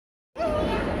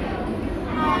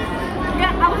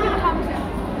Enggak, aku kira kamu sih.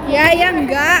 Ya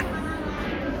enggak.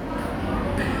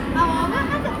 Awalnya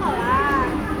kan sekolah.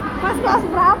 Pas kelas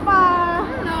berapa?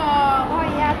 No. Oh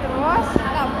iya, terus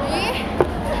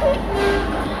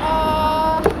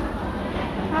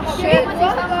Tapi jadi masih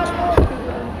sama.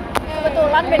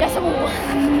 Kebetulan beda semua.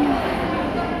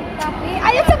 tapi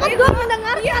ayo cepat gue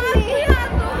mendengarkan nih. Iya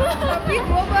tuh. Tapi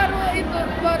gue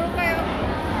baru kayak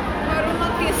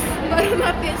baru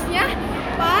notisnya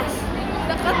pas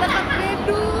dekat-dekat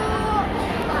gedung.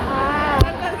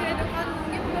 Dekat gedung kan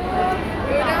gitu.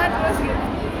 Yaudah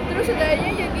terus udahnya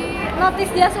jadi Notis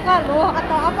dia suka lo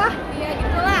atau apa? ya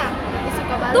gitulah.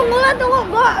 Suka banget. Tunggu,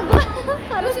 gua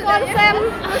harus konsen.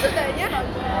 Terus udahnya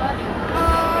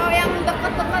yang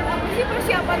dekat-dekat apa sih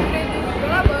persiapan grading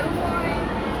itulah baru mulai.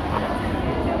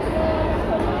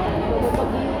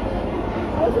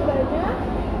 Terus udahnya